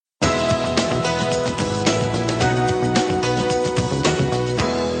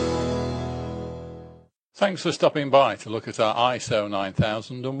Thanks for stopping by to look at our ISO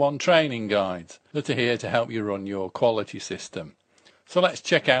 9001 training guides that are here to help you run your quality system. So let's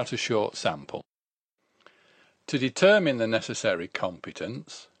check out a short sample. To determine the necessary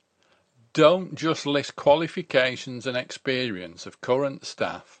competence, don't just list qualifications and experience of current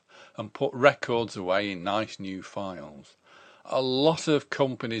staff and put records away in nice new files. A lot of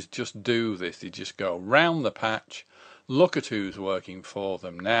companies just do this. They just go round the patch, look at who's working for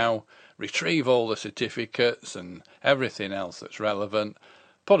them now, retrieve all the certificates and everything else that's relevant,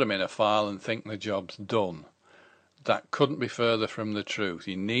 put them in a file and think the job's done. That couldn't be further from the truth.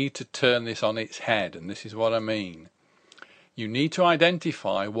 You need to turn this on its head, and this is what I mean. You need to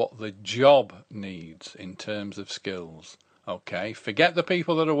identify what the job needs in terms of skills. Okay, forget the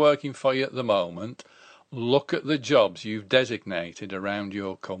people that are working for you at the moment. Look at the jobs you've designated around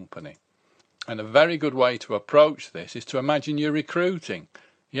your company. And a very good way to approach this is to imagine you're recruiting.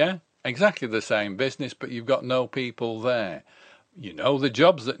 Yeah, exactly the same business, but you've got no people there. You know the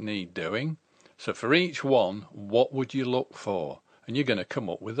jobs that need doing. So for each one, what would you look for? And you're going to come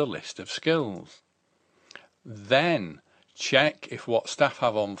up with a list of skills. Then check if what staff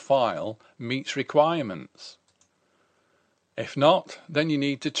have on file meets requirements. If not, then you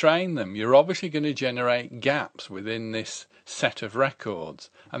need to train them. You're obviously going to generate gaps within this set of records,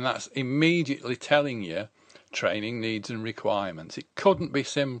 and that's immediately telling you training needs and requirements. It couldn't be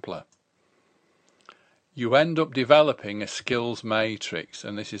simpler. You end up developing a skills matrix,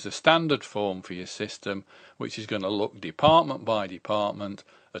 and this is a standard form for your system, which is going to look department by department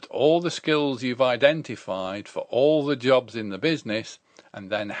at all the skills you've identified for all the jobs in the business, and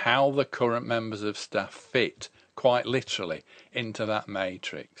then how the current members of staff fit, quite literally, into that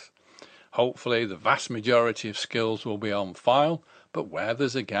matrix. Hopefully the vast majority of skills will be on file, but where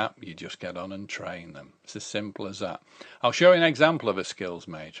there's a gap, you just get on and train them. It's as simple as that. I'll show you an example of a skills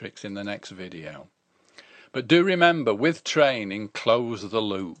matrix in the next video. But do remember, with training, close the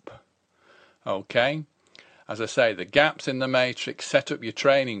loop. Okay? As I say, the gaps in the matrix set up your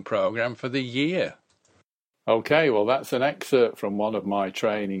training program for the year. Okay, well that's an excerpt from one of my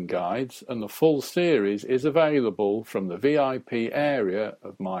training guides, and the full series is available from the VIP area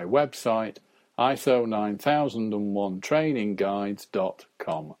of my website,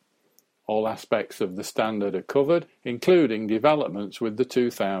 ISO9001trainingguides.com. All aspects of the standard are covered, including developments with the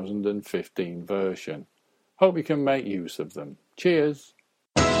 2015 version. Hope you can make use of them. Cheers!